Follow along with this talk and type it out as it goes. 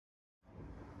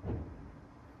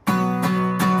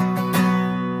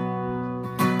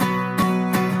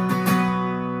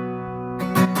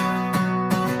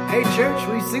church.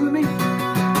 Will you sing with me?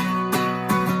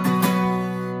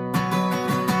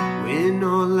 When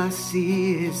all I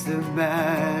see is the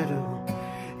battle,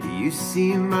 you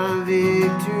see my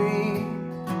victory.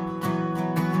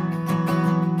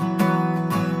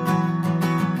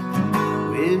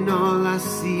 When all I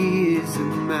see is a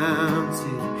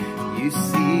mountain, you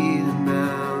see the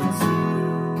mountain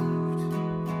moved.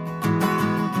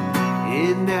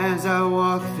 And as I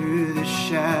walk through the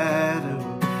shadow,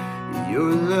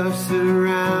 your love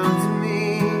surrounds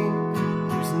me.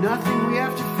 There's nothing we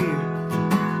have to fear.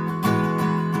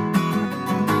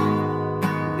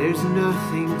 There's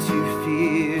nothing to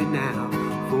fear now,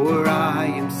 for I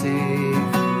am safe with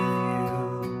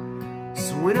you.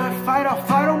 So when I fight, I'll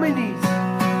fight on my knees.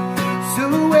 So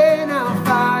when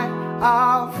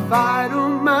I'll fight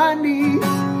on my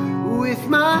knees, with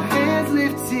my hands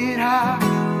lifted high.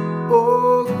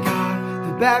 Oh God,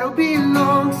 the battle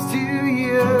belongs to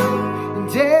you, and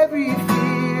every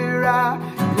fear I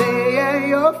lay at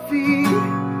your feet.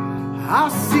 I'll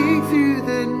sing through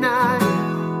the night.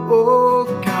 Oh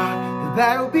God, the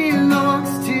battle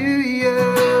belongs to you.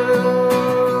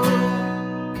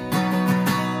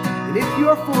 And if you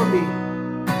are for me,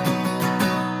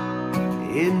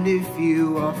 and if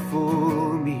you are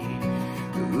for me,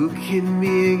 who can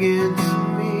be against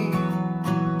me?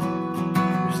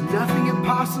 There's nothing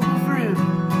impossible for him.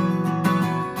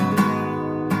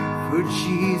 For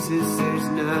Jesus, there's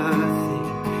nothing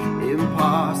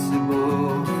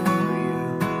impossible for you.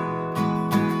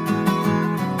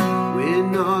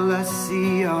 When all I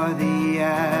see are the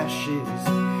ashes,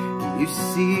 you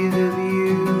see the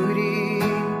beauty.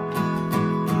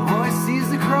 All I see is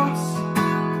the cross.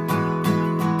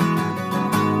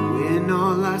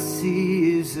 All I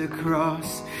see is a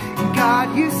cross.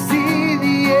 God, you see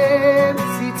the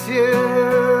empty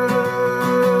tomb.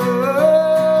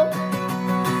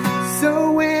 So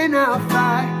when I'll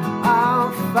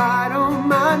fight on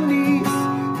my knees,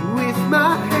 with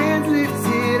my hands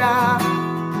lifted high.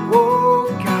 Oh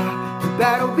God, the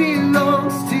battle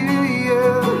belongs to you,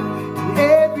 and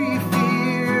every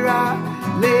fear I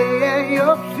lay at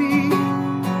your feet.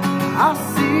 I'll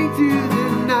sing through the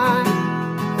night.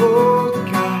 Oh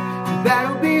God, the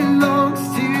battle belongs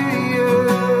to you.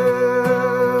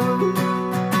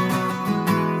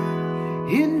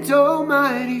 In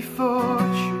almighty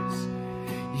fortress,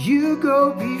 you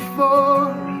go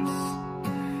before us.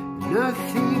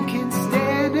 Nothing can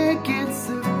stand against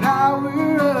the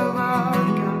power of our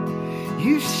God.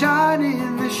 You shine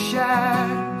in the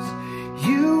shadows,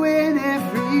 you win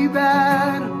every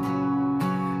battle.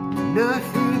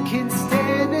 Nothing can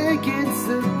stand against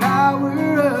the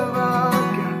power of our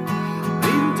God.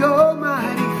 In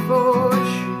almighty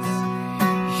fortress,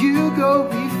 you go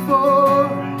before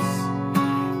us.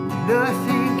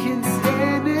 Nothing can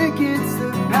stand against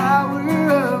the power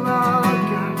of our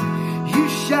God. You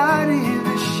shine in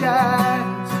the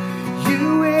shadows, you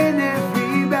win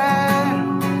every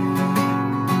battle.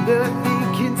 Nothing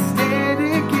can stand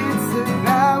against the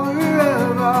power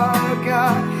of our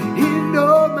God. In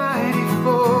almighty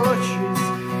fortress,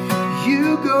 you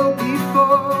go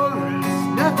before us.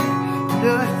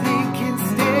 Nothing can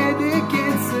stand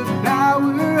against the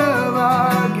power of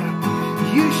our God.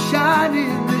 You shine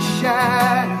in the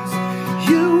shadows,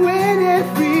 you win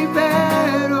every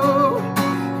battle.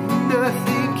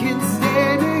 Nothing can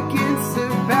stand against the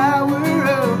power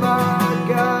of our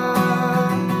God.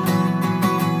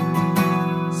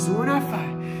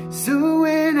 So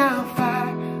when I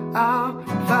fight, I'll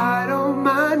fight on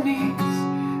my knees,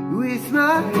 with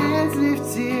my hands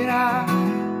lifted high.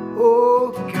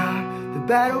 Oh God, the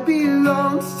battle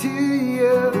belongs to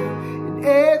you, and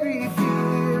every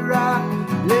fear I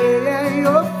lay at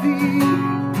your feet.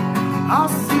 I'll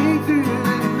sing through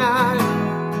the night.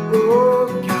 Oh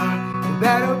God, the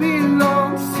battle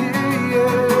belongs to you.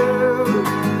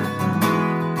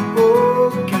 Oh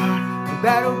God, the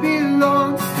battle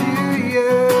belongs to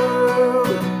you.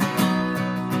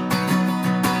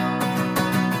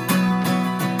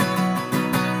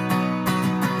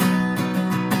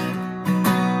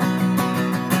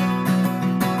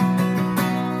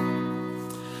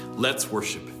 Let's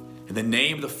worship in the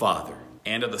name of the Father,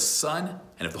 and of the Son,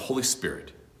 and of the Holy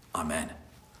Spirit. Amen.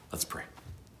 Let's pray.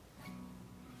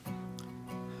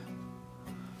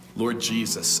 Lord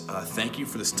Jesus, thank you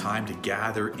for this time to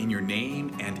gather in your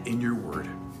name and in your word.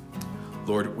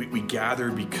 Lord, we gather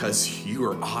because you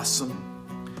are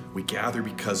awesome. We gather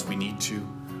because we need to.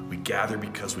 We gather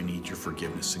because we need your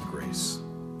forgiveness and grace.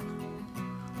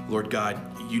 Lord God,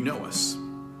 you know us,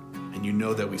 and you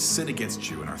know that we sin against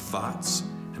you in our thoughts,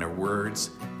 and our words,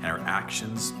 and our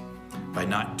actions by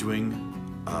not doing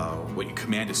what you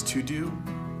command us to do,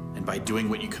 and and by doing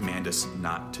what you command us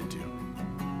not to do.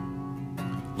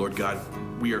 Lord God,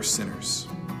 we are sinners,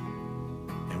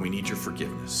 and we need your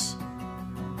forgiveness.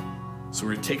 So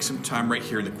we're going to take some time right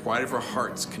here in the quiet of our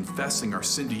hearts, confessing our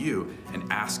sin to you and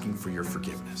asking for your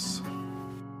forgiveness.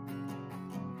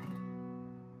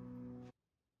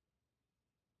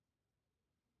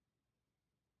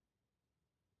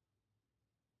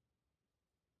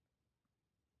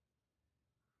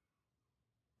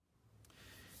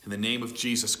 In the name of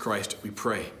Jesus Christ, we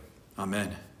pray.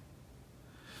 Amen.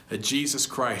 Jesus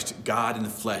Christ, God in the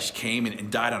flesh, came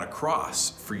and died on a cross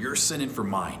for your sin and for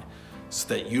mine, so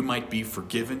that you might be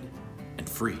forgiven and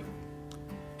free.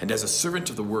 And as a servant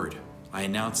of the word, I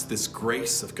announce this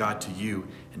grace of God to you,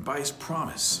 and by his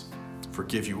promise,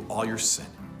 forgive you all your sin.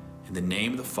 In the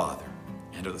name of the Father,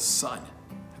 and of the Son,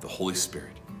 and of the Holy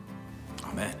Spirit.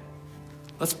 Amen.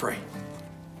 Let's pray.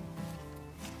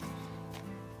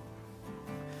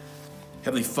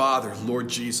 Heavenly Father, Lord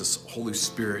Jesus, Holy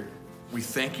Spirit, we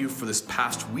thank you for this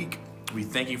past week. We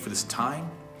thank you for this time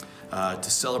to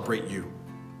celebrate you,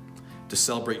 to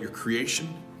celebrate your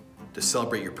creation, to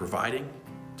celebrate your providing,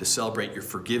 to celebrate your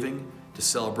forgiving, to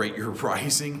celebrate your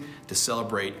rising, to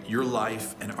celebrate your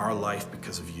life and our life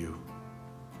because of you.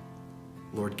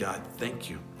 Lord God,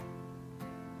 thank you.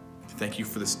 Thank you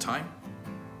for this time,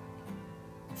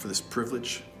 for this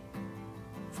privilege,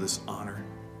 for this honor.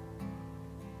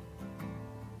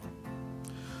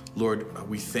 Lord,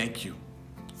 we thank you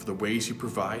for the ways you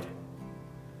provide,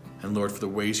 and Lord, for the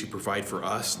ways you provide for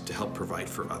us to help provide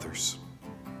for others.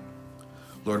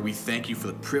 Lord, we thank you for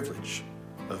the privilege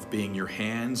of being your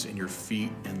hands and your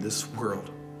feet in this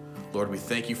world. Lord, we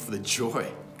thank you for the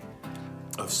joy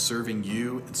of serving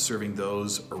you and serving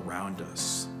those around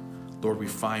us. Lord, we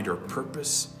find our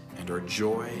purpose and our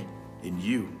joy in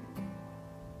you.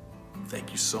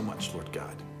 Thank you so much, Lord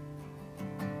God.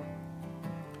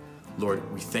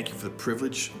 Lord, we thank you for the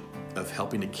privilege of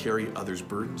helping to carry others'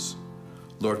 burdens.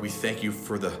 Lord, we thank you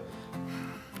for the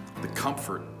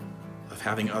comfort of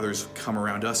having others come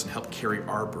around us and help carry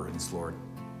our burdens, Lord.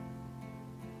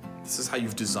 This is how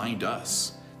you've designed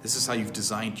us. This is how you've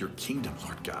designed your kingdom,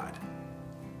 Lord God.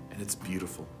 And it's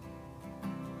beautiful.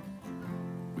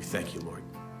 We thank you, Lord.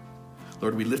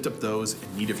 Lord, we lift up those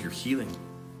in need of your healing.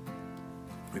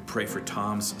 We pray for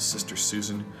Tom's sister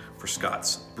Susan, for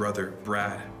Scott's brother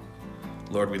Brad.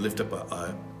 Lord, we lift up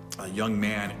a young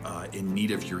man in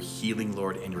need of your healing,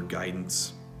 Lord, and your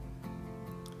guidance.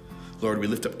 Lord, we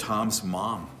lift up Tom's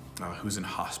mom, who's in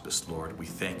hospice, Lord. We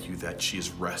thank you that she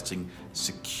is resting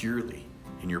securely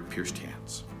in your pierced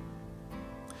hands.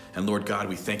 And Lord God,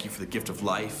 we thank you for the gift of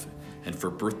life and for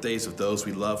birthdays of those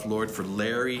we love, Lord, for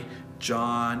Larry,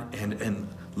 John, and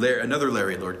Larry, another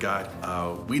Larry, Lord God.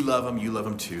 We love him, you love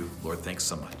him too. Lord, thanks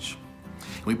so much.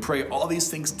 And we pray all these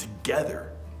things together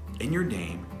in your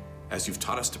name, as you've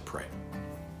taught us to pray.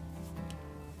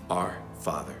 Our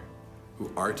Father,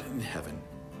 who art in heaven,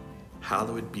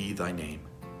 hallowed be thy name.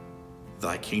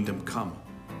 Thy kingdom come,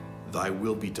 thy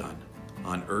will be done,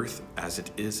 on earth as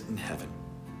it is in heaven.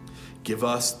 Give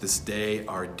us this day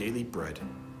our daily bread,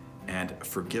 and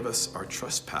forgive us our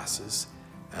trespasses,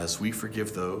 as we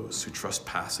forgive those who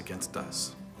trespass against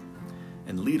us.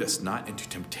 And lead us not into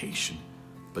temptation,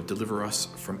 but deliver us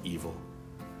from evil.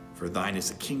 For thine is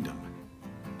the kingdom,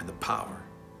 and the power,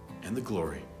 and the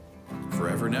glory,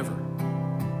 forever and ever.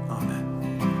 Amen.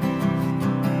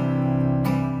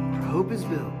 Our hope is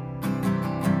built.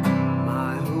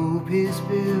 My hope is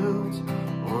built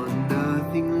on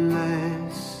nothing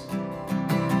less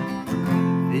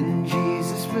than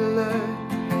Jesus' blood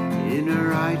in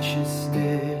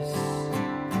righteousness.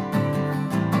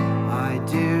 I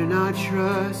dare not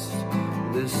trust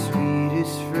the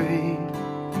sweetest frame,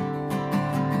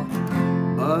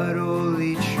 but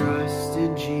only trust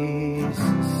in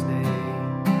Jesus'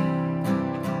 name.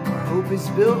 Our hope is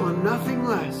built on nothing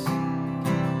less.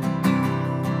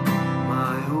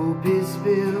 My hope is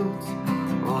built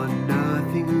on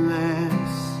nothing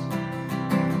less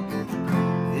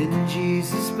than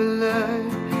Jesus'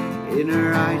 blood in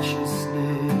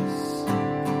righteousness.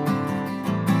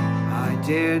 I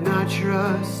dare not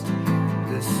trust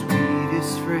the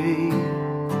sweetest frame,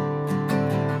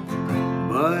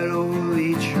 but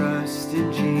only trust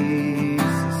in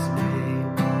Jesus'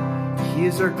 name. He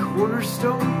is our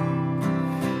cornerstone,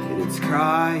 and it's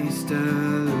Christ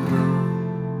alone.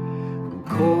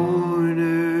 Cornerstone,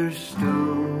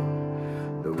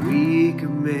 the weak are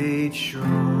made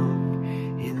strong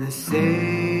in the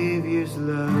Savior's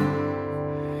love.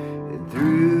 And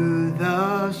through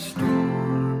the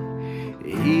storm,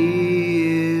 He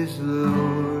is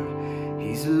Lord.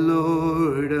 He's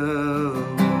Lord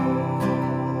of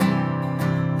all.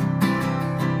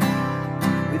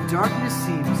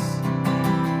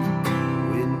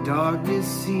 darkness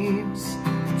seems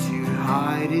to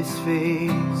hide his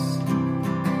face,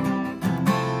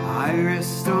 I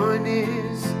rest on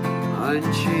his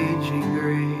unchanging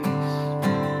grace.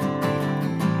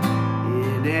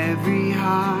 In every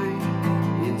high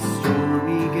and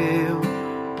stormy gale,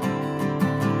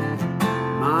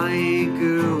 my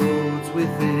anchor holds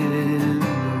within the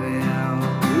veil.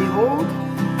 Behold,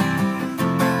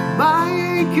 my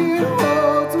anchor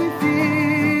holds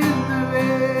within the veil.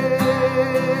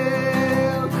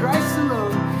 Christ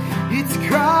alone, it's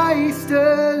Christ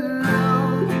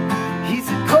alone. He's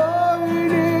a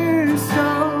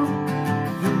cornerstone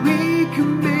that we can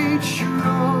make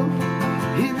strong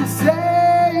in the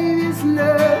Savior's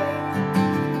love.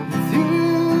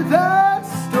 Through the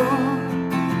storm,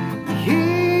 He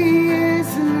is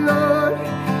the Lord.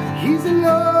 He's the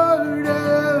Lord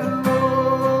of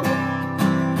all.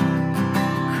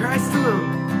 Christ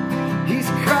alone, He's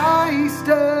Christ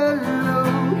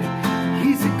alone.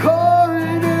 He's a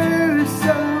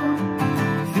cornerstone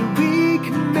that we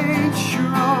can make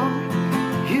strong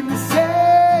in the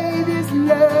Savior's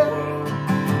love.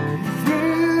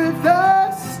 Through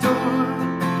the storm,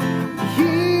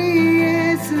 He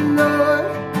is the Lord.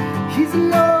 He's the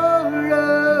Lord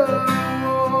of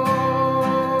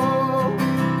all.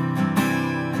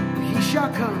 He shall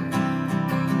come,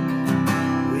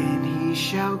 when He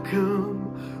shall come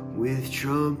with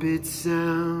trumpet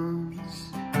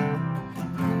sounds.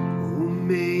 Oh,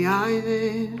 may I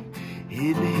then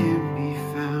in Him be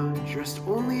found, dressed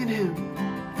only in Him,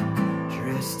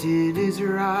 dressed in His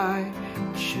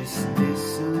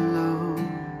righteousness alone.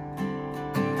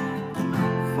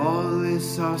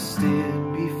 Faultless I'll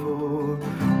stand before the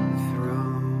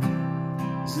throne.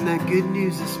 Isn't that good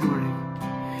news this morning?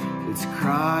 It's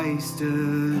Christ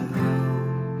alone,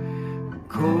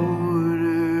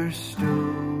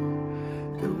 cornerstone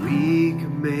that we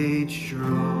can make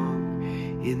strong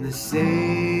in the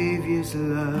Savior's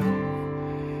love.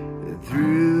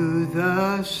 Through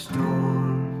the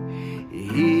storm,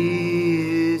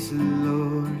 He is the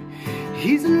Lord.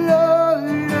 He's the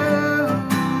Lord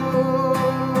of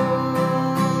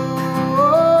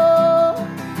all.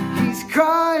 He's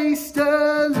Christ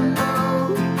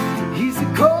alone. He's the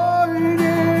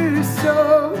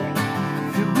cornerstone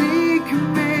that we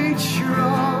can make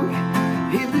strong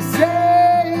in the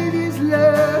Savior's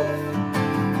love.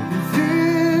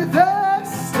 Through the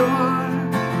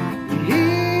storm, He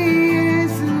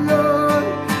is the Lord.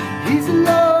 He's the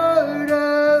Lord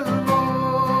of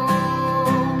all.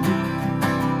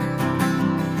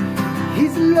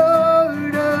 He's the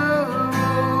Lord of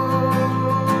all.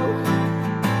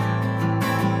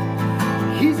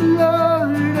 He's the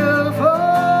Lord of all.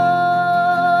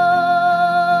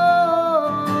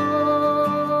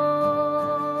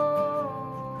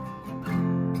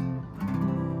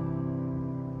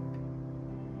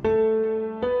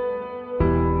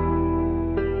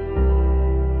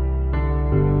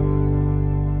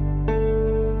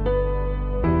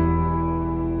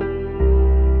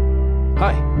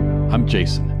 Hi, I'm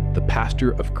Jason, the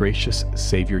pastor of Gracious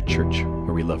Savior Church,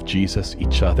 where we love Jesus,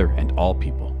 each other, and all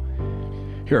people.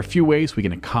 Here are a few ways we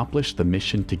can accomplish the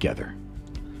mission together.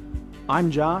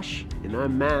 I'm Josh, And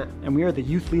I'm Matt. and we are the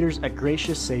youth leaders at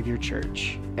Gracious Savior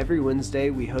Church. Every Wednesday,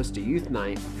 we host a youth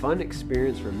night, a fun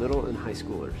experience for middle and high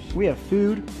schoolers. We have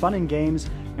food, fun and games,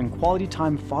 and quality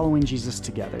time following Jesus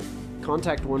together.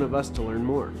 Contact one of us to learn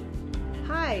more.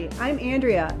 Hi, I'm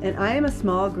Andrea, and I am a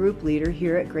small group leader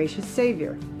here at Gracious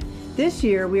Savior. This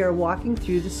year, we are walking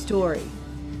through the story,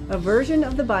 a version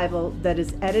of the Bible that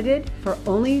is edited for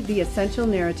only the essential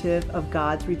narrative of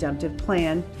God's redemptive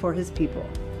plan for His people.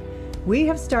 We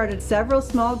have started several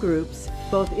small groups,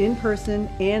 both in person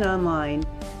and online,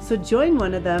 so join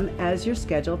one of them as your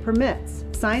schedule permits.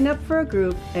 Sign up for a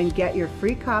group and get your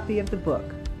free copy of the book.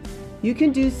 You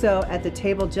can do so at the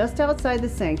table just outside the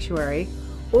sanctuary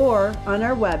or on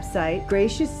our website,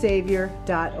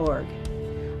 gracioussavior.org.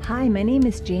 Hi, my name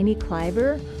is Janie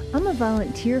Kleiber. I'm a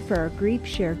volunteer for our Grief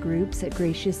Share groups at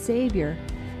Gracious Savior.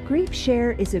 Grief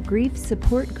Share is a grief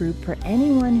support group for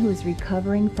anyone who is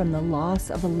recovering from the loss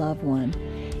of a loved one.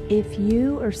 If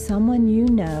you or someone you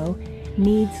know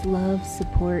needs love,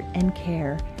 support, and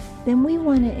care, then we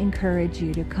want to encourage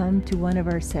you to come to one of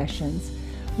our sessions.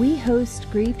 We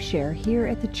host Grief Share here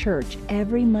at the church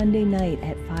every Monday night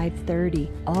at 5:30.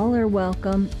 All are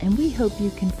welcome, and we hope you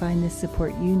can find the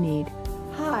support you need.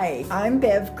 Hi, I'm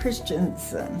Bev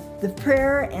Christensen, the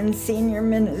prayer and senior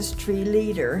ministry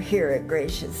leader here at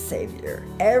Gracious Savior.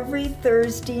 Every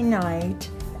Thursday night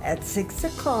at 6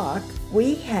 o'clock,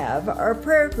 we have our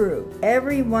prayer group.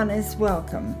 Everyone is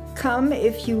welcome. Come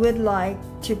if you would like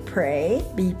to pray,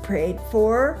 be prayed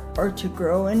for, or to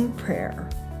grow in prayer.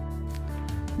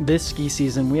 This ski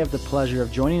season, we have the pleasure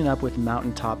of joining up with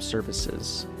Mountaintop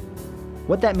Services.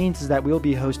 What that means is that we will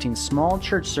be hosting small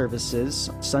church services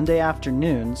Sunday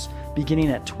afternoons beginning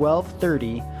at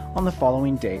 12:30 on the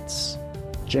following dates: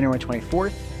 January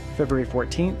 24th, February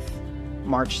 14th,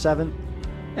 March 7th,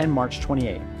 and March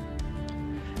 28th.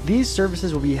 These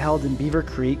services will be held in Beaver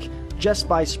Creek just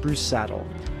by Spruce Saddle,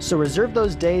 so reserve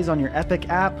those days on your Epic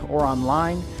app or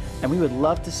online, and we would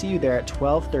love to see you there at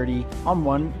 12:30 on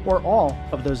one or all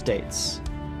of those dates.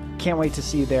 Can't wait to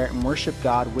see you there and worship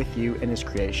God with you in His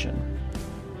creation.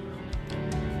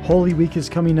 Holy Week is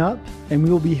coming up, and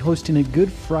we will be hosting a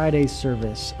Good Friday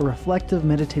service, a reflective,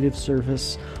 meditative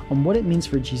service on what it means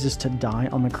for Jesus to die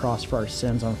on the cross for our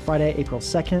sins on Friday, April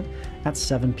 2nd at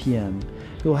 7 p.m.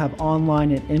 We will have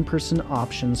online and in-person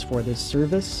options for this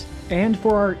service, and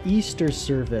for our Easter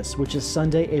service, which is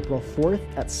Sunday, April 4th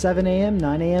at 7 a.m.,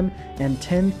 9 a.m., and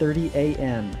 10:30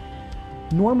 a.m.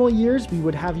 Normal years, we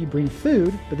would have you bring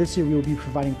food, but this year we will be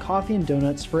providing coffee and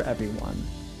donuts for everyone.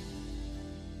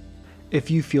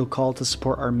 If you feel called to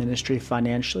support our ministry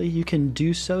financially, you can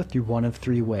do so through one of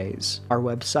three ways: our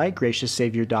website,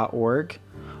 gracioussavior.org,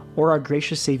 or our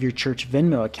Gracious Savior Church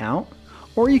Venmo account,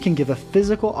 or you can give a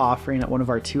physical offering at one of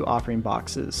our two offering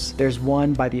boxes. There's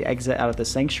one by the exit out of the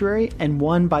sanctuary and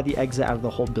one by the exit out of the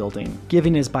whole building.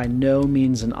 Giving is by no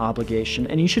means an obligation,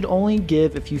 and you should only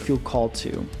give if you feel called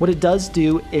to. What it does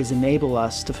do is enable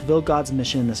us to fulfill God's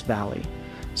mission in this valley.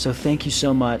 So thank you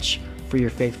so much for your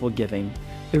faithful giving.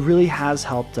 It really has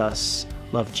helped us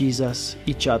love Jesus,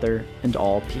 each other, and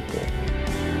all people.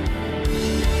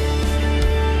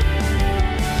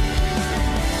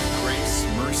 Grace,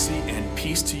 mercy, and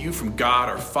peace to you from God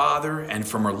our Father and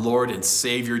from our Lord and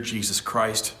Savior Jesus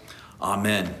Christ.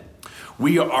 Amen.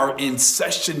 We are in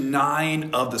session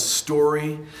 9 of the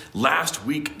story. Last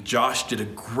week, Josh did a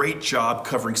great job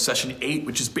covering session 8,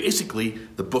 which is basically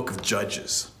the book of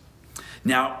Judges.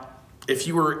 Now, if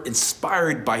you were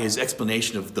inspired by his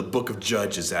explanation of the book of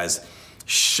Judges as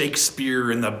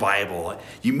Shakespeare in the Bible,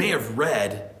 you may have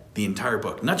read the entire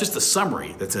book, not just the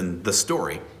summary that's in the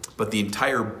story, but the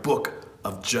entire book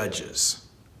of Judges.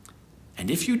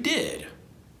 And if you did,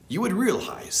 you would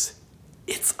realize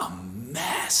it's a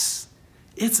mess.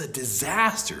 It's a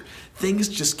disaster. Things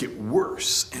just get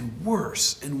worse and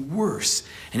worse and worse.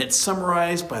 And it's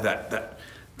summarized by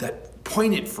that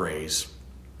poignant phrase: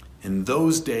 in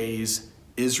those days,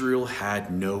 Israel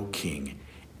had no king.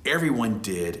 Everyone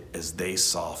did as they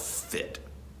saw fit.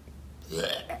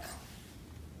 Blech.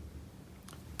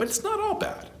 But it's not all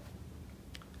bad.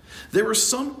 There were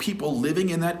some people living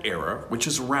in that era, which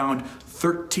is around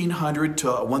 1300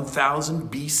 to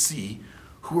 1000 BC,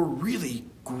 who were really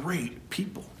great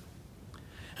people.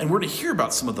 And we're going to hear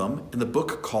about some of them in the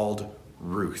book called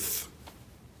Ruth.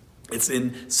 It's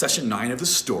in session 9 of the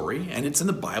story, and it's in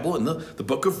the Bible, in the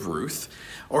book of Ruth,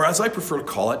 or as I prefer to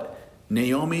call it,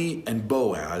 Naomi and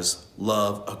Boaz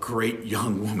love a great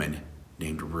young woman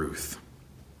named Ruth.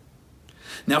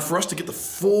 Now, for us to get the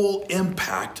full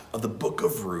impact of the book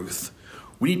of Ruth,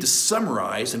 we need to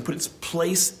summarize and put its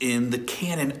place in the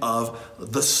canon of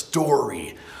the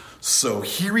story. So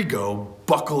here we go,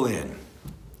 buckle in.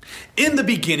 In the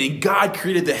beginning, God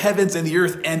created the heavens and the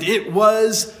earth, and it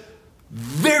was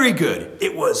very good.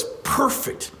 It was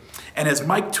perfect. And as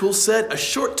Mike Toole said, a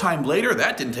short time later,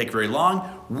 that didn't take very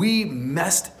long, we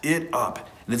messed it up.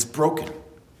 And it's broken.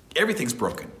 Everything's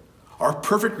broken. Our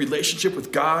perfect relationship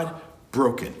with God,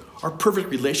 broken. Our perfect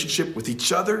relationship with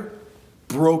each other,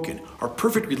 broken. Our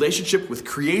perfect relationship with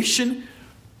creation,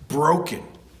 broken.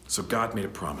 So God made a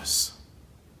promise.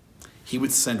 He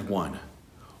would send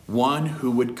one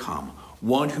who would come,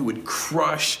 one who would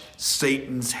crush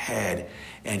Satan's head,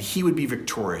 and he would be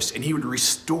victorious, and he would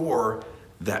restore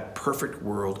that perfect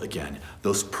world again,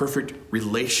 those perfect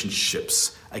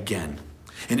relationships again.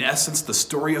 In essence, the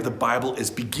story of the Bible is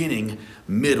beginning,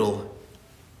 middle,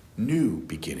 new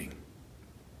beginning.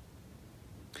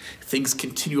 Things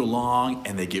continue along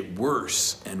and they get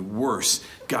worse and worse.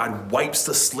 God wipes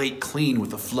the slate clean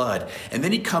with a flood. And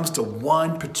then he comes to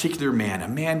one particular man, a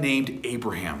man named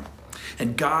Abraham.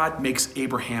 And God makes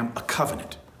Abraham a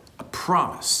covenant, a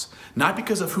promise. Not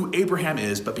because of who Abraham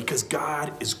is, but because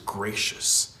God is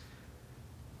gracious.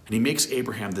 And he makes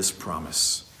Abraham this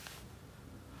promise: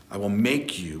 I will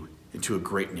make you into a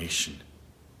great nation,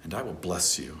 and I will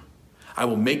bless you. I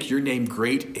will make your name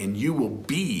great, and you will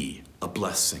be a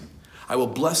blessing. I will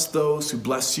bless those who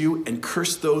bless you, and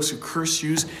curse those who curse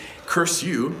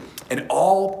you, and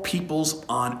all peoples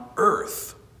on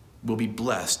earth will be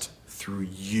blessed through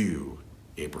you,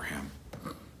 Abraham.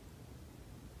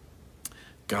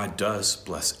 God does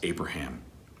bless Abraham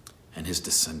and his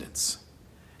descendants.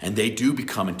 And they do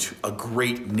become into a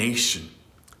great nation,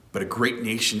 but a great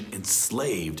nation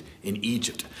enslaved in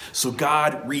Egypt. So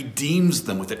God redeems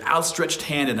them with an outstretched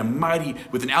hand and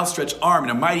with an outstretched arm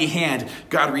and a mighty hand.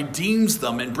 God redeems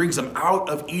them and brings them out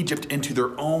of Egypt into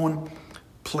their own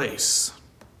place.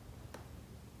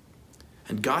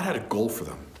 And God had a goal for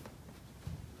them.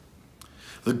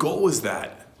 The goal was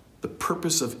that the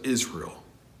purpose of Israel,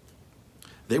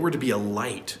 they were to be a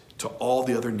light to all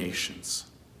the other nations.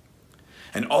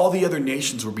 And all the other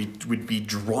nations would be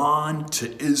drawn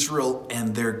to Israel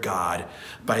and their God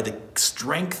by the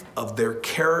strength of their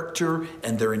character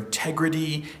and their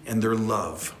integrity and their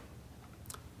love.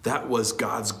 That was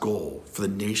God's goal for the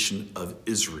nation of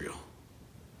Israel.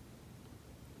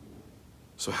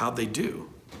 So how'd they do?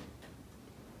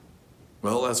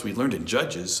 Well, as we learned in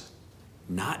Judges,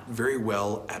 not very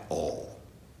well at all.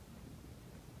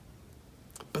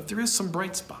 But there is some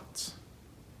bright spots.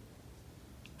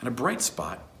 And a bright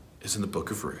spot is in the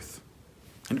book of Ruth.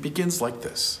 And it begins like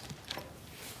this.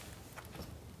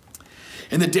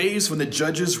 In the days when the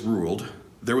judges ruled,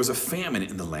 there was a famine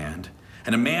in the land,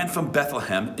 and a man from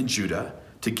Bethlehem in Judah,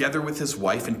 together with his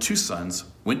wife and 2 sons,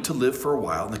 went to live for a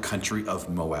while in the country of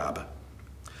Moab.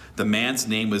 The man's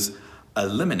name was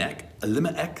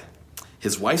Elimelech,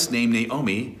 his wife's name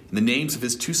Naomi, and the names of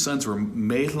his 2 sons were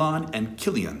Mahlon and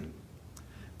Chilion.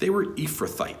 They were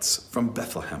Ephrathites from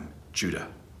Bethlehem, Judah.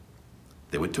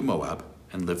 They went to Moab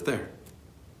and lived there.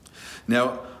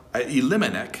 Now,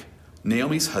 Elimelech,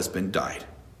 Naomi's husband, died,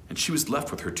 and she was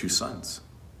left with her 2 sons.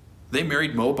 They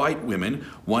married Moabite women,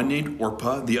 one named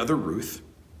Orpah, the other Ruth.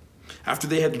 After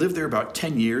they had lived there about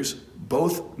 10 years,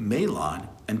 both Mahlon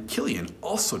and Chilion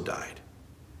also died,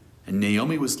 and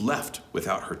Naomi was left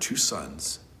without her 2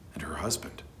 sons and her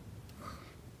husband.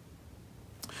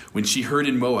 When she heard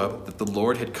in Moab that the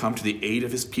Lord had come to the aid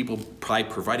of his people by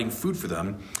providing food for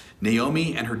them,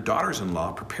 Naomi and her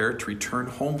daughters-in-law prepared to return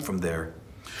home from there.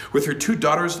 With her 2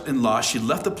 daughters-in-law, she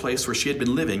left the place where she had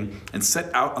been living and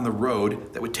set out on the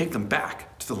road that would take them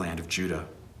back to the land of Judah.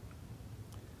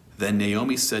 Then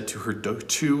Naomi said to her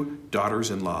 2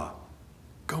 daughters-in-law,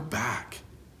 "Go back,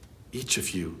 each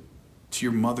of you, to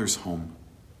your mother's home.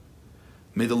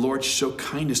 May the Lord show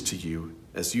kindness to you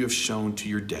as you have shown to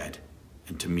your dead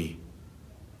and to me.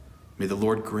 May the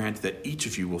Lord grant that each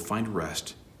of you will find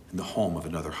rest in the home of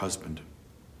another husband."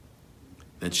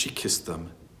 Then she kissed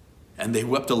them, and they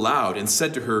wept aloud and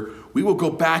said to her, "We will go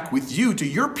back with you to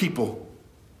your people."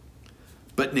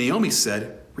 But Naomi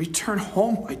said, "Return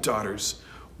home, my daughters.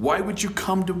 Why would you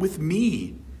come with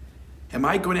me? Am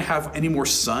I going to have any more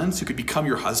sons who could become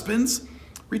your husbands?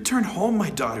 Return home, my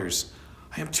daughters.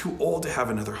 I am too old to have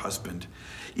another husband.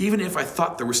 Even if I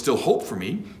thought there was still hope for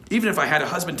me, even if I had a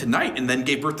husband tonight and then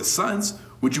gave birth to sons,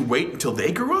 would you wait until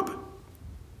they grew up?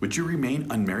 Would you remain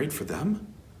unmarried for them?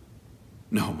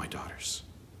 No, my daughters.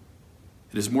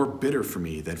 It is more bitter for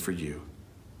me than for you,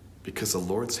 because the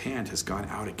Lord's hand has gone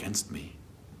out against me."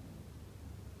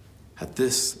 At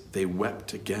this, they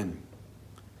wept again.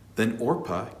 Then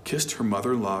Orpah kissed her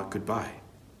mother-in-law goodbye,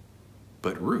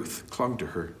 but Ruth clung to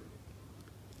her.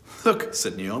 "Look,"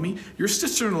 said Naomi, "your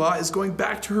sister-in-law is going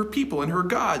back to her people and her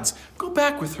gods. Go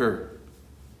back with her."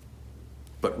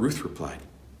 But Ruth replied,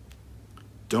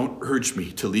 "Don't urge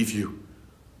me to leave you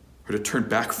or to turn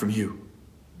back from you.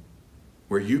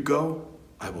 Where you go,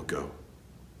 I will go,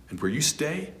 and where you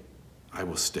stay, I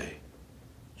will stay.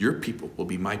 Your people will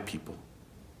be my people,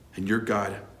 and your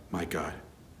God, my God.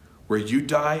 Where you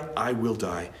die, I will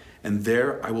die, and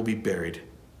there I will be buried.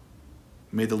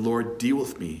 May the Lord deal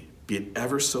with me, be it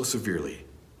ever so severely,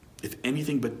 if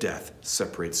anything but death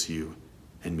separates you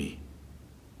and me."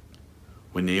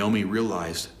 When Naomi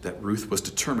realized that Ruth was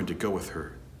determined to go with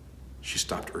her, she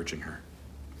stopped urging her.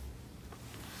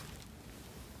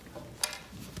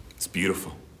 It's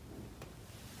beautiful.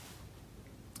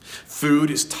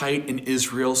 Food is tight in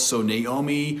Israel, so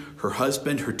Naomi, her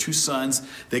husband, her 2 sons,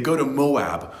 they go to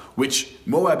Moab, which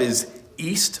Moab is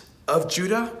east of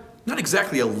Judah. Not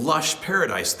exactly a lush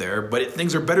paradise there, but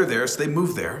things are better there, so they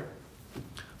move there.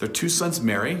 Their 2 sons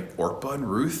marry, Orpah and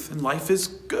Ruth, and life is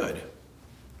good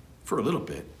for a little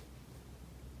bit.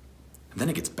 And then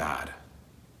it gets bad.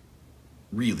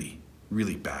 Really,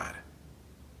 really bad.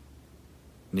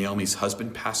 Naomi's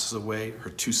husband passes away. Her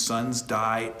 2 sons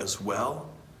die as well.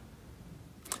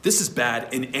 This is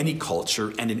bad in any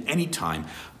culture and in any time,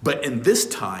 but in this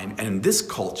time and in this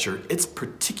culture, it's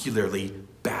particularly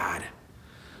bad.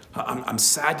 I'm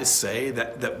sad to say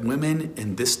that women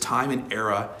in this time and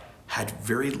era had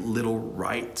very little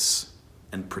rights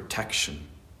and protection.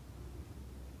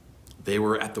 They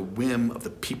were at the whim of the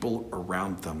people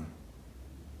around them.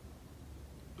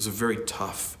 It was a very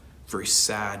tough, very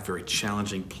sad, very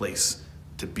challenging place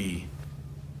to be.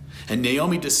 And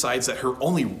Naomi decides that her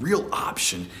only real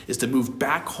option is to move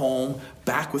back home,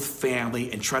 back with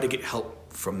family, and try to get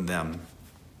help from them.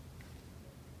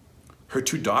 Her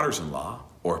two daughters-in-law,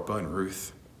 Orpah and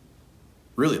Ruth,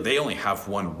 really, they only have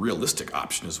one realistic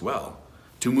option as well,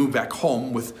 to move back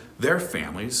home with their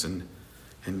families and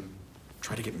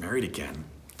try to get married again.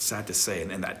 It's sad to say,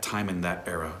 in that time, in that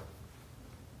era.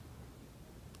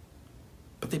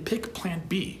 But they pick plan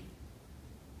B.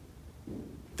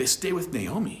 They stay with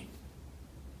Naomi.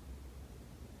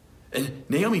 And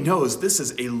Naomi knows this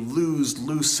is a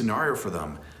lose-lose scenario for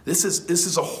them. This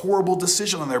is a horrible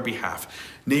decision on their behalf.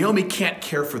 Naomi can't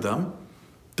care for them.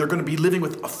 They're going to be living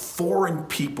with a foreign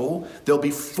people. They'll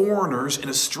be foreigners in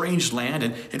a strange land,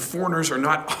 and foreigners are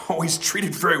not always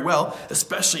treated very well,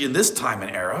 especially in this time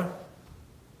and era.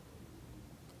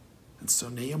 And so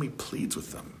Naomi pleads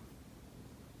with them,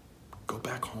 go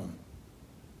back home.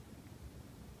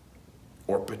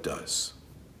 Orpah does.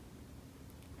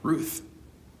 Ruth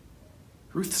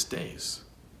stays.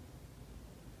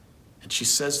 And she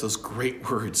says those great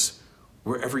words,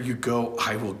 wherever you go,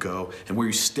 I will go. And where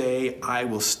you stay, I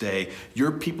will stay.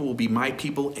 Your people will be my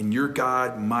people, and your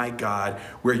God, my God.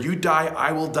 Where you die,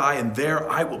 I will die, and there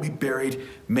I will be buried.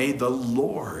 May the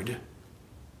Lord,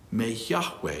 may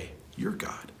Yahweh, your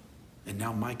God, and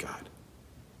now my God,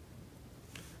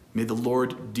 may the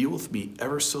Lord deal with me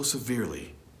ever so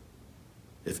severely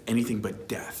if anything but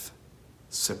death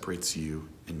separates you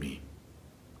and me.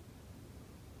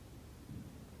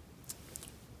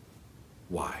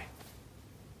 Why?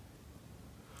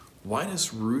 Why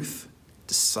does Ruth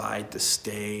decide to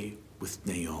stay with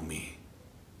Naomi?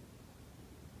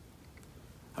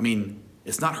 I mean,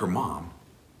 it's not her mom,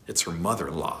 it's her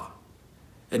mother-in-law.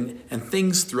 And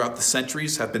things throughout the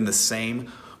centuries have been the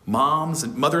same. Moms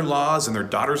and mother-in-laws and their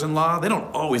daughters-in-law, they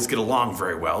don't always get along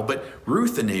very well, but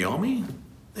Ruth and Naomi,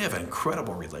 they have an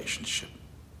incredible relationship.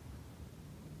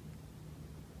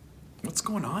 What's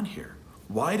going on here?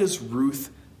 Why does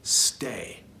Ruth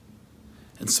stay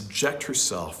and subject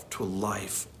herself to a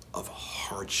life of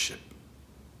hardship?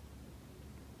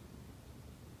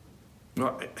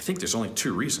 Well, I think there's only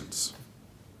two reasons.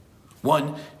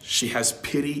 One, she has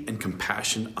pity and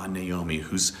compassion on Naomi,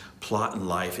 whose plot in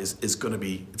life is going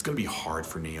to be hard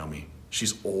for Naomi.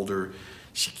 She's older.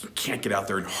 She can't get out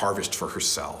there and harvest for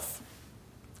herself.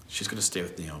 She's going to stay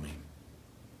with Naomi.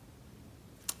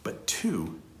 But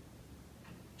two,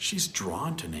 she's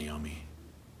drawn to Naomi.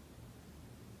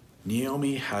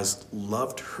 Naomi has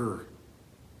loved her.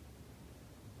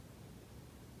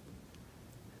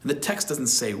 And the text doesn't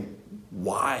say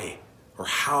why or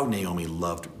how Naomi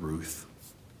loved Ruth,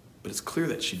 but it's clear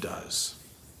that she does.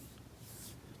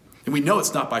 And we know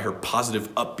it's not by her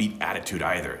positive, upbeat attitude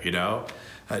either, you know?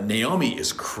 Naomi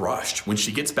is crushed. When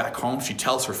she gets back home, she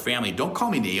tells her family, don't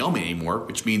call me Naomi anymore,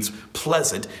 which means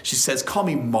pleasant. She says, call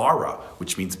me Mara,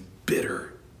 which means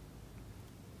bitter.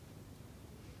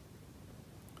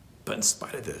 But in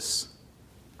spite of this,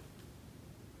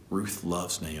 Ruth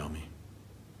loves Naomi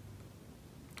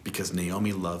because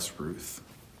Naomi loves Ruth.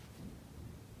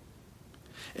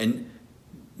 And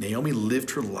Naomi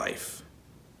lived her life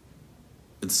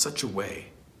in such a way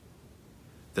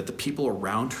that the people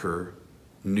around her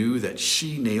knew that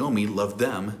she, Naomi, loved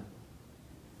them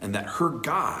and that her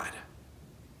God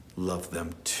loved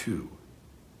them too.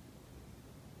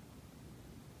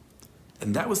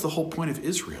 And that was the whole point of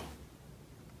Israel.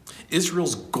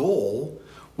 Israel's goal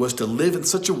was to live in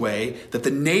such a way that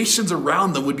the nations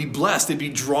around them would be blessed. They'd be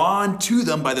drawn to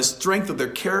them by the strength of their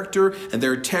character and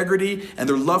their integrity and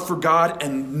their love for God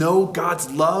and know God's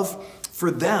love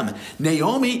for them.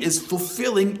 Naomi is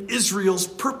fulfilling Israel's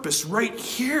purpose right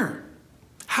here.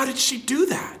 How did she do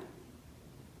that?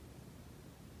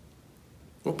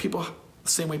 Well, the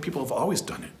same way people have always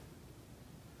done it.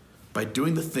 By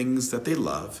doing the things that they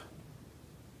love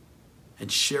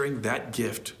and sharing that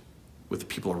gift with the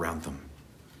people around them.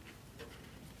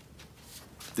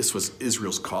 This was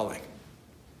Israel's calling.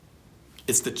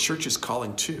 It's the church's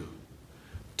calling too,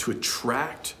 to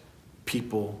attract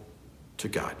people to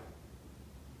God.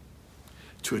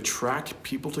 To attract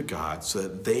people to God so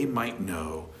that they might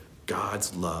know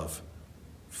God's love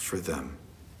for them.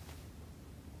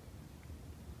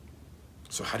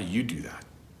 So how do you do that?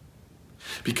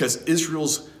 Because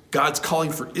God's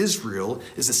calling for Israel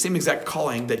is the same exact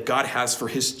calling that God has for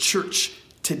his church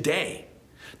today.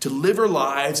 To live our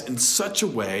lives in such a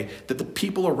way that the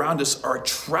people around us are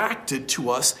attracted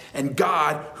to us and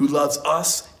God who loves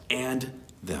us and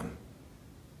them.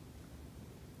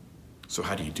 So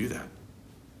how do you do that?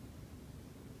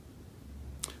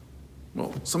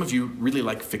 Well, some of you really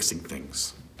like fixing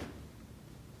things.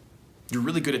 You're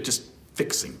really good at just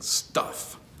fixing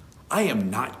stuff. I am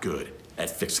not good at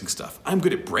fixing stuff. I'm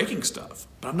good at breaking stuff,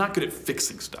 but I'm not good at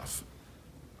fixing stuff.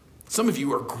 Some of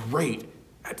you are great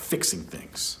at fixing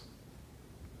things.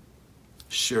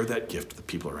 Share that gift with the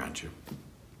people around you.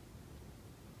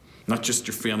 Not just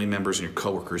your family members and your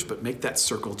coworkers, but make that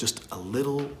circle just a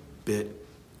little bit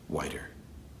wider.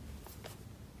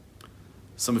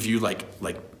 Some of you like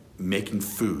making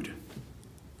food.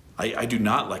 I do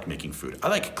not like making food. I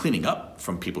like cleaning up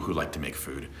from people who like to make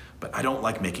food, but I don't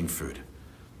like making food.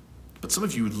 But some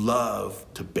of you love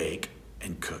to bake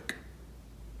and cook.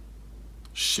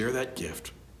 Share that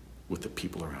gift with the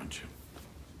people around you.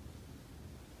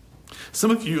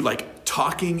 Some of you like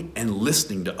talking and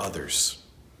listening to others.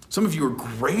 Some of you are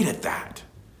great at that.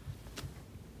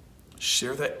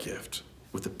 Share that gift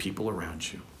with the people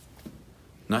around you.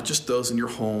 Not just those in your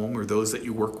home or those that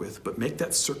you work with, but make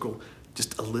that circle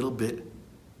just a little bit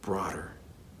broader.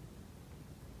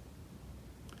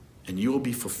 And you will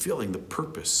be fulfilling the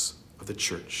purpose of the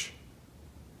church.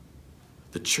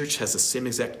 The church has the same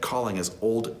exact calling as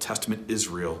Old Testament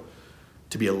Israel,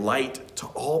 to be a light to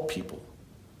all people,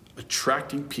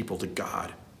 attracting people to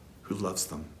God who loves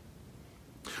them.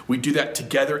 We do that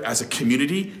together as a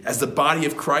community, as the body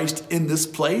of Christ in this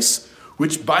place,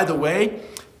 which, by the way,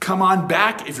 come on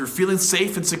back. If you're feeling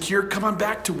safe and secure, come on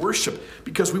back to worship,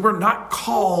 because we were not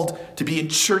called to be in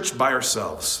church by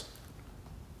ourselves.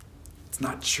 It's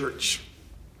not church.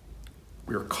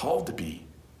 We are called to be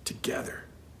together,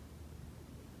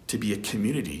 to be a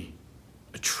community,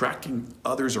 attracting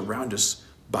others around us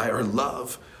by our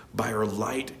love, by our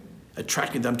light,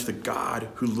 attracting them to the God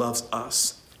who loves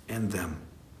us and them.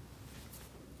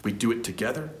 We do it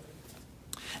together,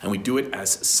 and we do it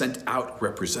as sent out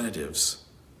representatives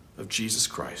of Jesus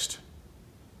Christ,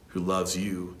 who loves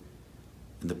you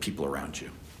and the people around you.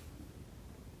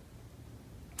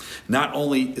 Not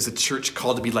only is the church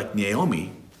called to be like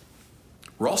Naomi,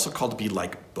 we're also called to be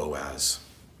like Boaz.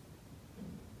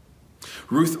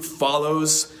 Ruth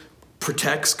follows,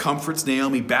 protects, comforts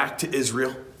Naomi back to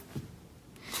Israel.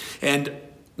 And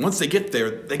once they get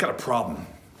there, they got a problem.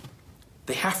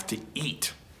 They have to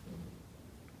eat.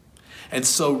 And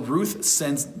so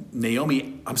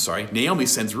Naomi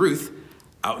sends Ruth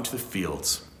out into the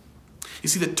fields. You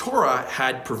see, the Torah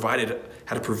had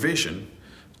a provision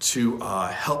to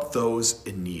help those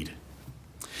in need.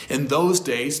 In those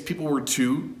days, they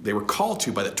were called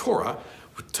to by the Torah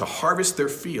to harvest their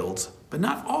fields, but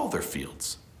not all their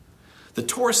fields. The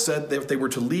Torah said that they were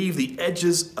to leave the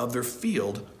edges of their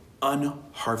field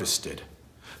unharvested,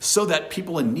 so that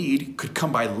people in need could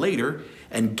come by later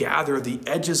and gather the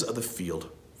edges of the field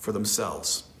for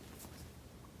themselves.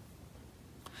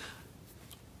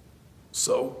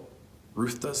 So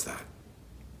Ruth does that.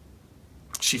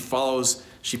 She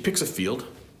picks a field.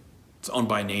 It's owned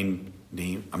by a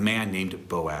man named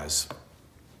Boaz.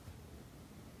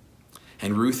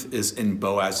 And Ruth is in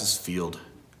Boaz's field,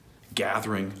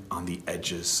 gathering on the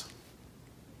edges.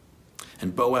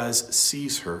 And Boaz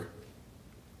sees her.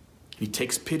 He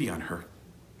takes pity on her.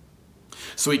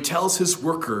 So he tells his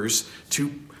workers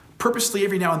to purposely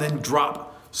every now and then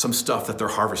drop some stuff that they're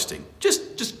harvesting.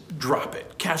 Just drop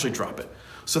it, casually drop it,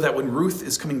 so that when Ruth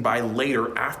is coming by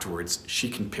later afterwards, she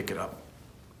can pick it up.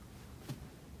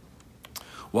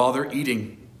 While they're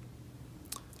eating,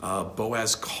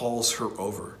 Boaz calls her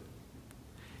over,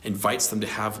 invites them to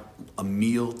have a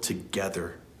meal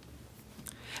together.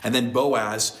 And then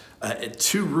Boaz,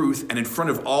 to Ruth and in front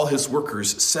of all his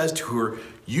workers, says to her,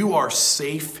 "You are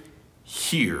safe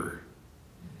here."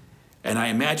 And I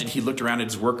imagine he looked around at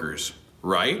his workers,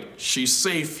 right? She's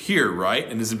safe here, right?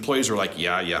 And his employees are like,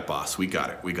 yeah, boss, we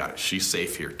got it. She's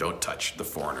safe here. Don't touch the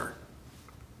foreigner.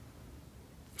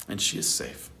 And she is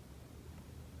safe.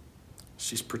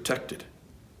 She's protected.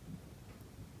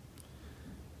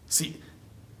 See,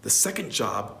 the second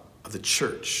job of the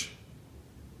church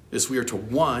is we are to,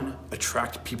 one,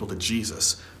 attract people to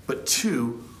Jesus, but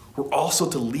two, we're also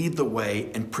to lead the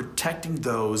way in protecting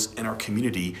those in our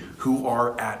community who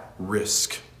are at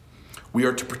risk. We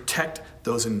are to protect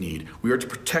those in need. We are to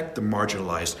protect the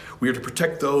marginalized. We are to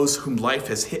protect those whom life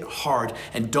has hit hard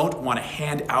and don't want a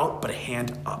hand out, but a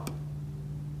hand up.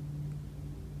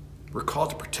 We're called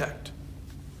to protect.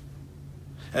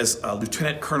 As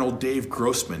Lieutenant Colonel Dave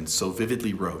Grossman so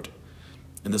vividly wrote,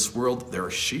 in this world there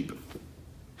are sheep,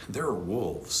 and there are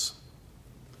wolves,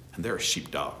 and there are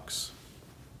sheepdogs.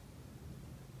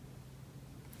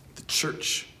 The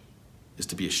church is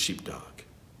to be a sheepdog.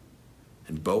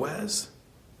 And Boaz,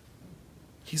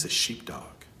 he's a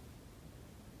sheepdog.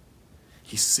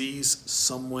 He sees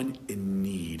someone in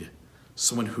need,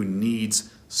 someone who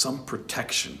needs some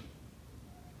protection,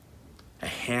 a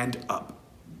hand up.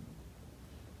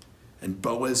 And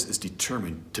Boaz is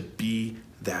determined to be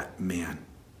that man.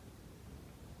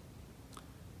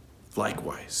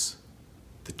 Likewise,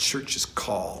 the church is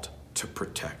called to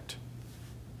protect.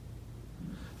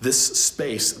 This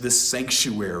space, this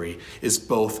sanctuary, is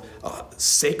both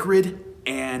sacred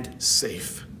and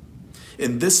safe.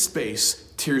 In this space,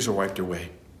 tears are wiped away.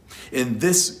 In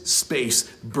this space,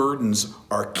 burdens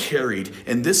are carried.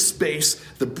 In this space,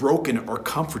 the broken are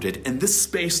comforted. In this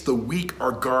space, the weak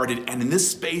are guarded. And in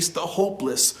this space, the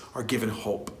hopeless are given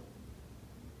hope.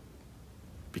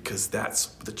 Because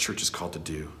that's what the church is called to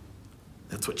do.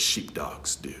 That's what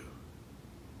sheepdogs do.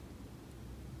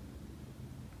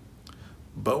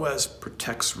 Boaz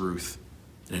protects Ruth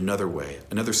in another way,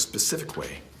 another specific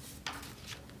way.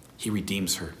 He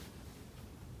redeems her.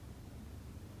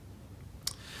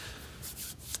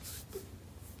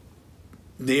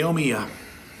 Naomi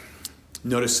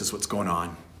notices what's going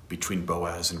on between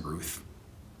Boaz and Ruth.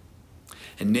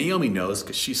 And Naomi knows,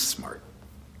 because she's smart,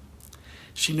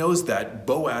 she knows that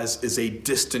Boaz is a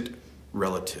distant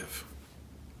relative.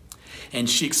 And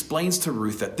she explains to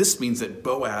Ruth that this means that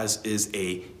Boaz is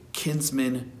a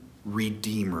kinsman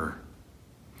redeemer.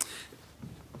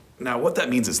 Now, what that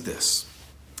means is this.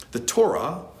 The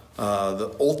Torah,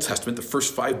 the Old Testament, the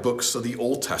first 5 books of the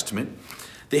Old Testament,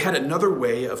 they had another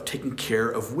way of taking care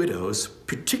of widows,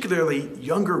 particularly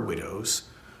younger widows,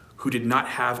 who did not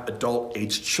have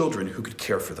adult-aged children who could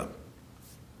care for them.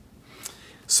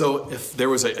 So if there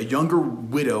was a younger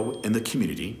widow in the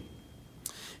community,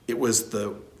 it was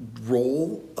the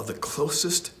role of the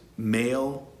closest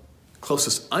unmarried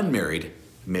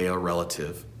male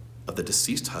relative of the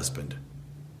deceased husband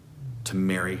to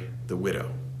marry the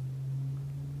widow.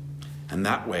 And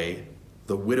that way,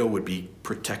 the widow would be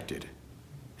protected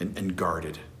and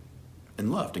guarded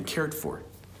and loved and cared for.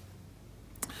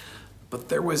 But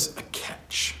there was a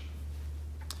catch.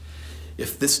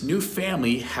 If this new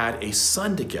family had a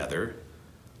son together,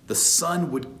 the son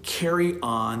would carry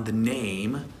on the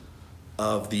name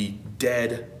of the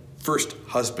dead first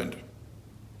husband.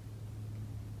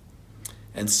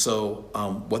 And so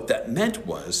what that meant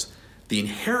was the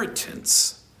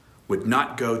inheritance would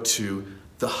not go to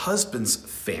the husband's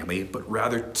family, but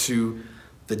rather to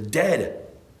the dead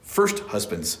first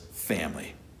husband's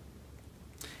family.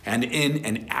 And in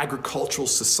an agricultural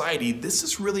society, this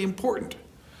is really important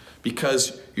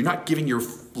because you're not giving your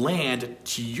land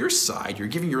to your side, you're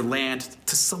giving your land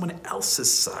to someone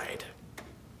else's side.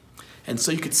 And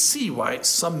so you could see why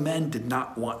some men did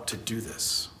not want to do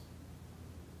this.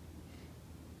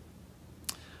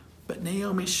 But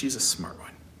Naomi, she's a smart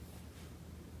one.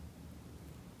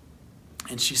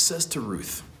 And she says to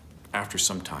Ruth, after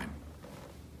some time,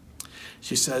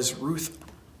 she says, Ruth,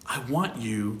 I want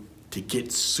you to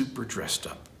get super dressed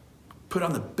up. Put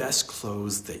on the best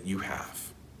clothes that you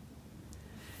have.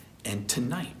 And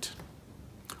tonight,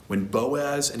 when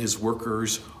Boaz and his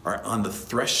workers are on the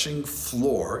threshing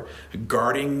floor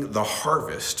guarding the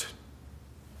harvest,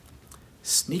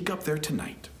 sneak up there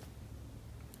tonight.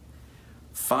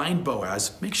 Find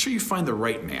Boaz, make sure you find the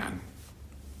right man,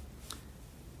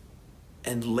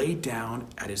 and lay down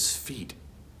at his feet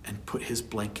and put his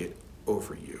blanket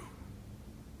over you.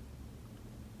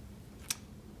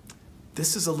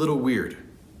 This is a little weird,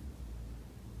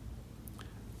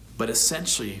 but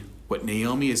essentially what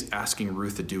Naomi is asking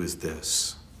Ruth to do is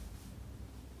this.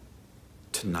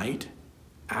 Tonight,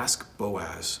 ask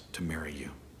Boaz to marry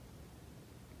you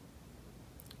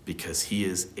because he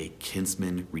is a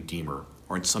kinsman redeemer,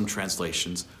 or in some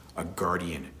translations, a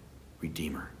guardian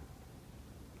redeemer.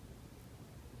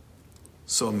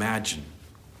 So imagine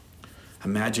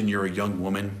you're a young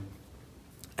woman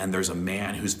and there's a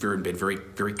man who's been very,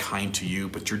 very kind to you,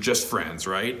 but you're just friends,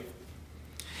 right?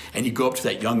 And you go up to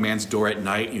that young man's door at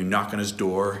night and you knock on his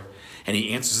door and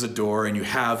he answers the door and you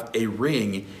have a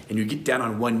ring and you get down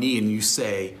on one knee and you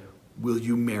say, will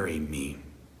you marry me?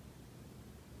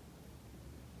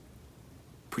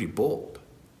 Pretty bold.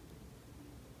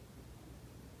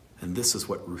 And this is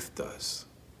what Ruth does.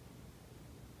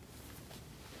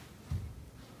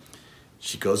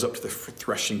 She goes up to the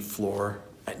threshing floor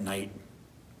at night.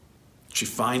 She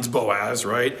finds Boaz,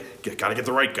 right? Gotta get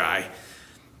the right guy.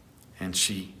 And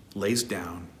she lays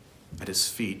down at his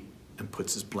feet and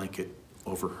puts his blanket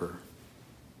over her.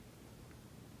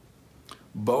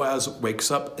 Boaz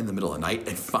wakes up in the middle of the night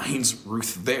and finds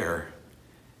Ruth there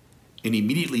and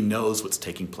immediately knows what's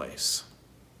taking place.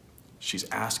 She's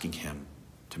asking him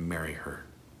to marry her.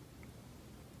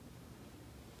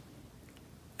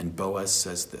 And Boaz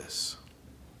says this,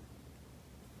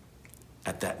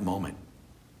 at that moment,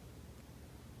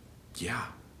 yeah,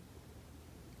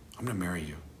 I'm going to marry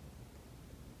you.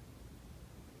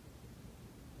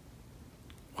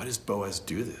 Why does Boaz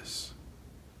do this?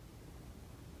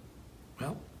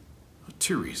 Well,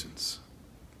 2 reasons.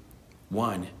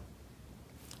 One,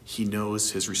 he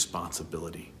knows his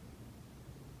responsibility.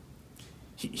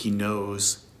 He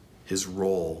knows his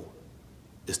role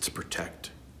is to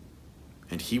protect,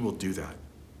 and he will do that.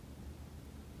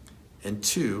 And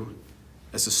 2,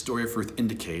 as the story of Ruth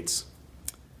indicates,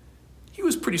 he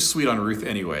was pretty sweet on Ruth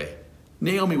anyway.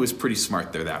 Naomi was pretty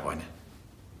smart there, that one.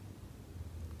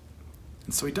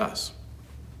 And so he does.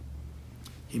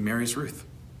 He marries Ruth.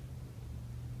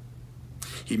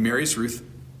 He marries Ruth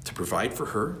to provide for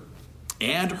her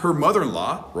and her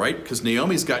mother-in-law, right? Because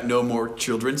Naomi's got no more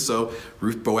children, so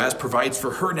Boaz provides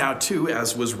for her now too,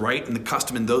 as was right in the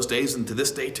custom in those days and to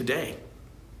this day today.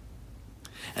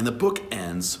 And the book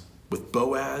ends with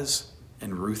Boaz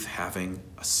and Ruth having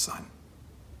a son.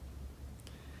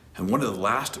 And one of the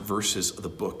last verses of the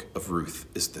book of Ruth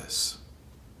is this.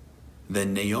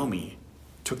 Then Naomi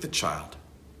took the child,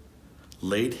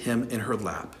 laid him in her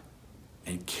lap,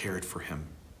 and cared for him.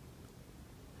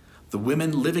 The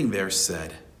women living there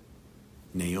said,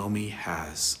 Naomi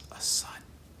has a son.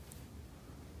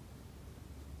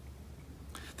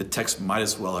 The text might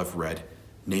as well have read,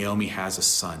 Naomi has a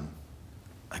son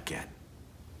again.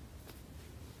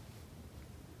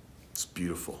 It's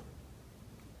beautiful.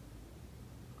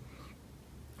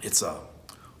 It's one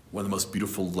of the most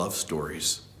beautiful love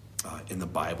stories in the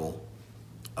Bible,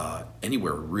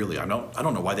 anywhere really. I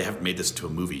don't know why they haven't made this to a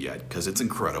movie yet, because it's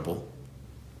incredible.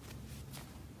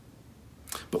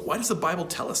 But why does the Bible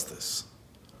tell us this?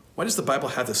 Why does the Bible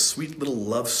have this sweet little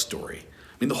love story?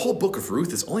 I mean, the whole book of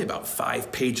Ruth is only about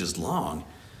 5 pages long.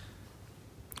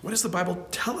 Why does the Bible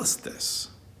tell us this?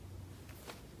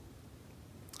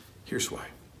 Here's why.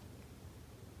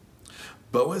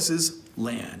 Boaz's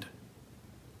land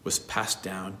was passed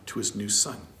down to his new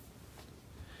son.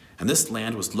 And this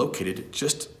land was located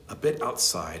just a bit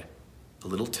outside a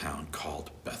little town called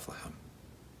Bethlehem.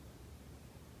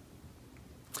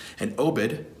 And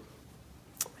Obed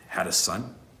had a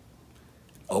son.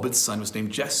 Obed's son was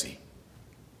named Jesse.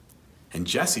 And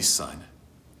Jesse's son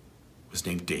was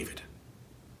named David.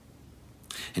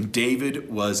 And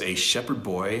David was a shepherd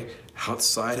boy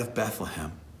outside of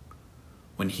Bethlehem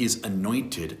when he is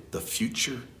anointed the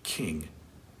future king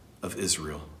of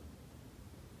Israel.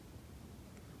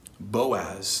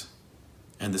 Boaz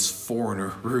and this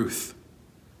foreigner, Ruth,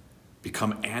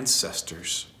 become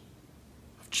ancestors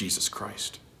of Jesus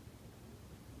Christ.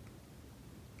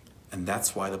 And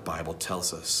that's why the Bible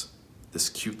tells us this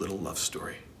cute little love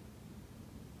story.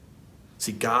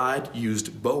 See, God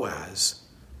used Boaz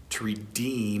to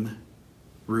redeem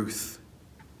Ruth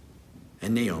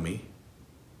and Naomi,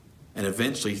 and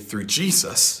eventually, through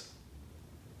Jesus,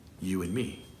 you and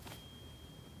me.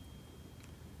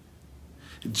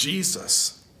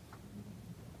 Jesus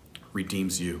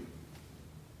redeems you.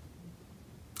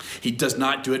 He does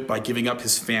not do it by giving up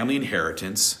his family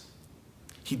inheritance.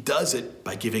 He does it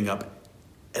by giving up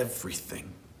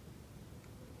everything.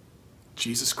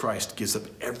 Jesus Christ gives up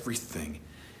everything.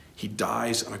 He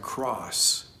dies on a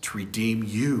cross to redeem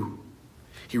you.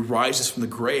 He rises from the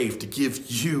grave to give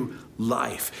you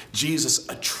life. Jesus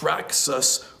attracts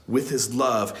us with his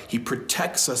love. He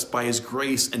protects us by his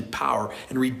grace and power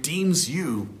and redeems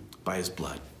you by his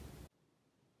blood.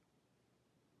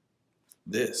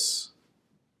 This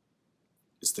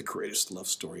is the greatest love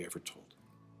story ever told.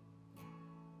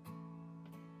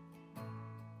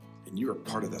 And you are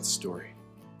part of that story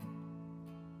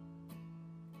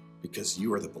because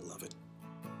you are the beloved.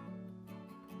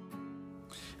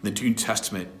 In the New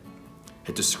Testament,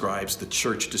 it describes the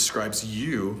church, it describes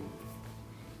you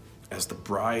as the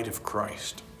bride of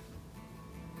Christ.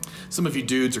 Some of you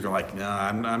dudes are going like, nah,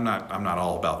 I'm not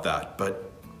all about that,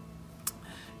 but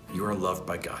you are loved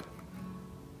by God.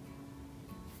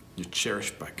 You're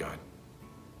cherished by God.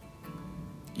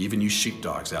 Even you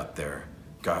sheepdogs out there,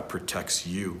 God protects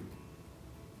you.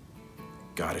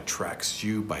 God attracts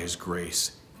you by his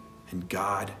grace, and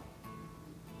God,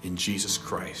 in Jesus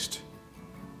Christ,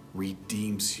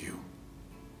 redeems you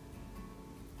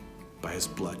by his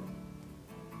blood,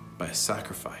 by his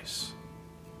sacrifice,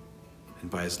 and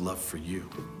by his love for you.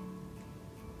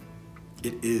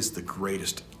 It is the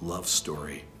greatest love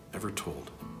story ever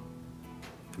told.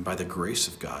 And by the grace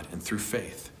of God and through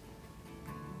faith,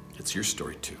 it's your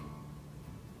story too.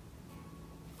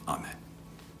 Amen.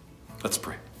 Let's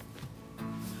pray.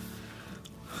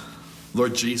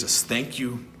 Lord Jesus, thank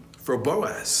you for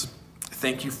Boaz.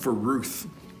 Thank you for Ruth.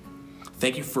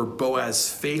 Thank you for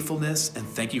Boaz's faithfulness, and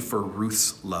thank you for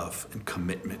Ruth's love and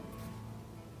commitment.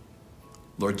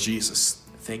 Lord Jesus,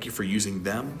 thank you for using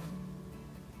them.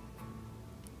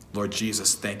 Lord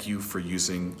Jesus, thank you for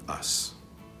using us.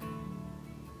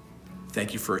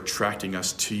 Thank you for attracting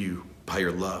us to you by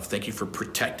your love. Thank you for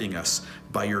protecting us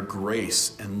by your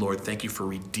grace. And Lord, thank you for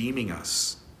redeeming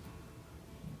us.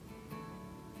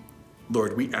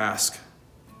 Lord, we ask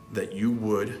that you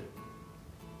would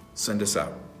send us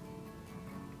out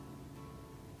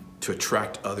to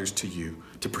attract others to you,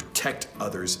 to protect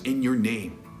others in your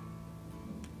name,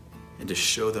 and to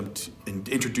show them and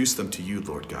introduce them to you,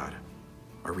 Lord God,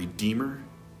 our Redeemer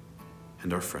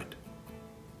and our friend.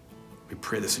 We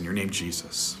pray this in your name,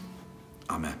 Jesus.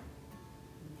 Amen.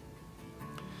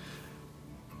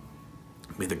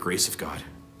 May the grace of God,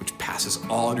 which passes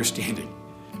all understanding,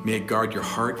 may it guard your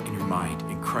heart and your mind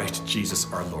in Christ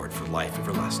Jesus our Lord for life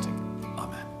everlasting.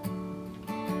 Amen.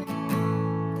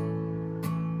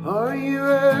 Are you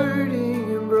hurting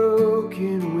and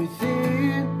broken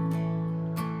within?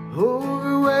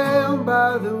 Overwhelmed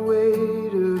by the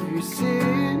weight of your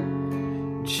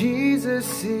sin?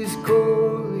 Jesus is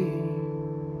calling.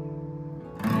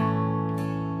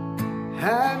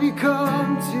 Have you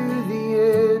come to the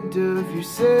end of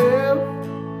yourself?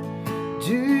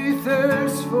 Do you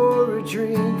thirst for a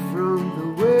drink from the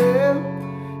well?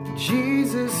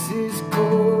 Jesus is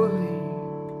calling.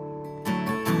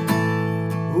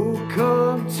 Oh,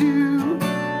 come to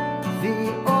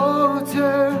the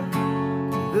altar.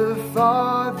 The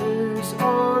Father's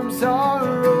arms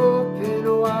are open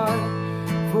wide.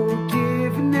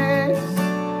 Forgiveness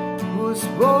was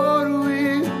bought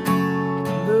with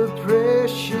the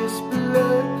precious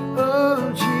blood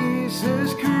of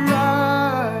Jesus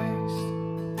Christ.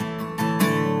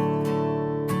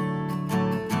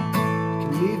 You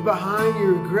can leave behind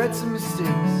your regrets and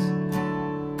mistakes.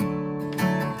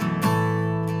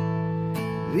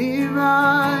 Leave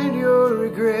behind your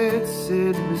regrets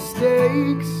and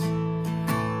mistakes.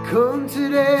 Come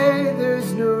today,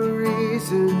 there's no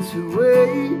reason to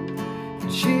wait.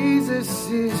 Jesus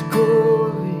is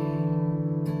calling.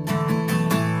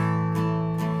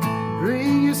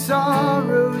 Bring your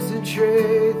sorrows and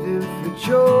trade them for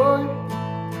joy.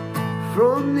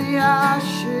 From the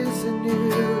ashes a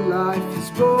new life is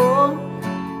born.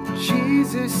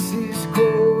 Jesus is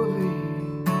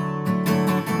calling.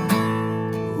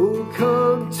 Oh,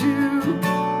 come to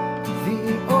the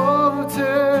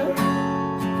altar.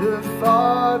 The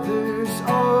Father's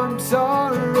arms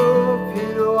are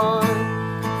open wide.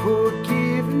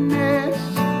 Forgiveness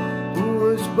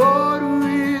was bought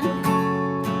with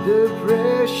the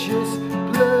precious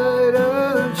blood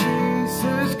of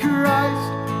Jesus Christ.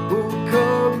 Oh,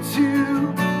 come to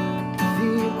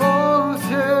the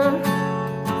altar.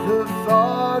 The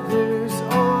Father's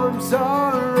arms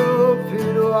are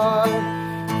open wide.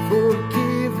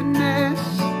 Forgiveness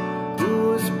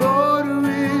was bought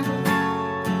with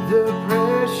the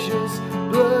precious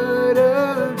blood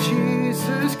of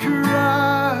Jesus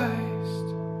Christ.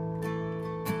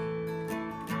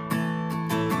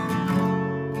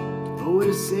 Oh, what a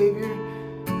Savior,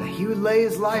 that He would lay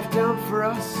His life down for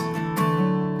us.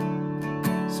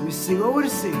 So we sing, oh, what a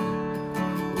Savior.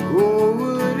 Oh,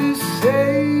 what a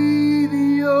Savior.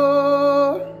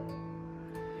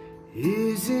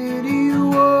 Isn't He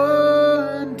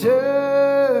wonderful?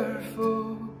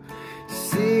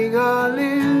 Sing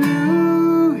hallelujah.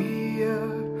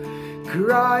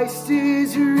 Christ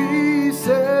is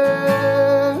risen.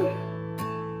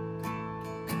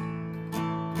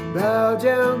 Bow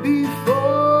down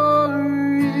before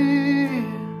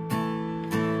Him,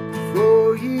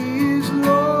 for He is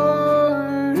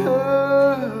Lord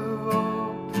of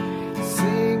all.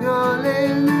 Sing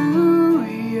hallelujah.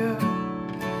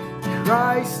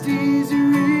 Christ is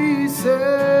risen.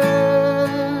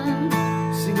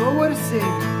 Sing, oh, what a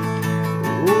Savior.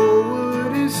 Oh,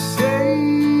 what a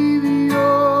Savior.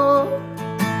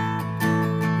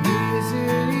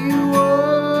 Isn't He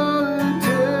wonderful?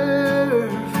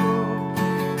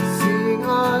 Sing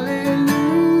hallelujah.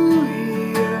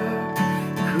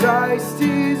 Christ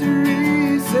is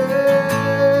risen.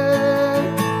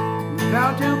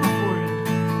 Bow down before Him.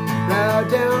 Bow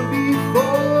down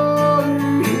before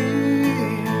Him.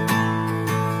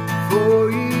 For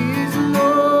He is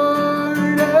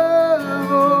Lord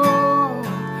of all.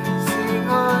 Sing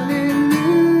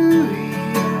hallelujah.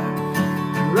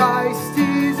 Christ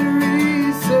is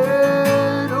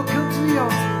risen. Oh, come to the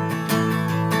altar.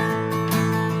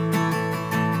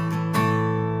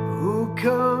 Oh,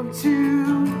 come to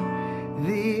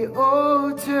the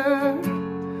altar.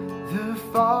 The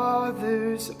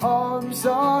Father's arms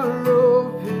are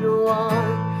open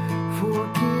wide.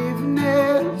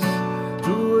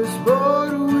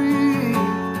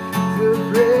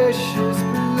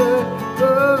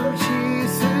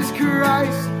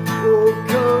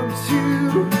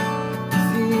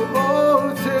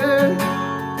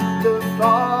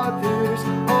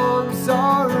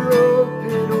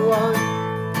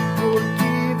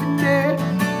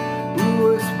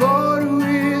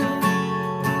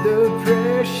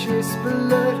 precious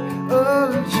blood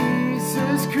of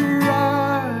Jesus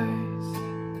Christ.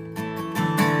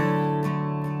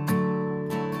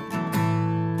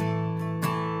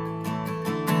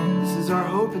 This is our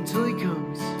hope until he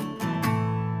comes.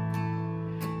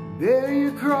 Bear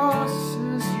your cross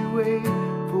as you wait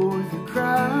for the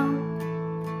crown.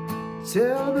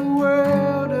 Tell the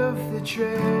world of the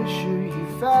treasure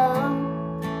you found.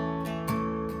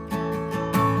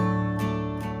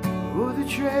 Oh, the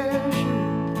treasure.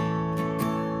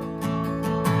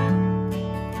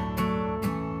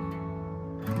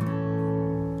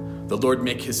 The Lord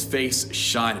make his face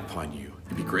shine upon you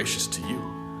and be gracious to you.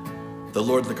 The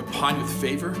Lord look upon you with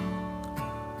favor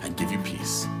and give you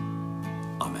peace.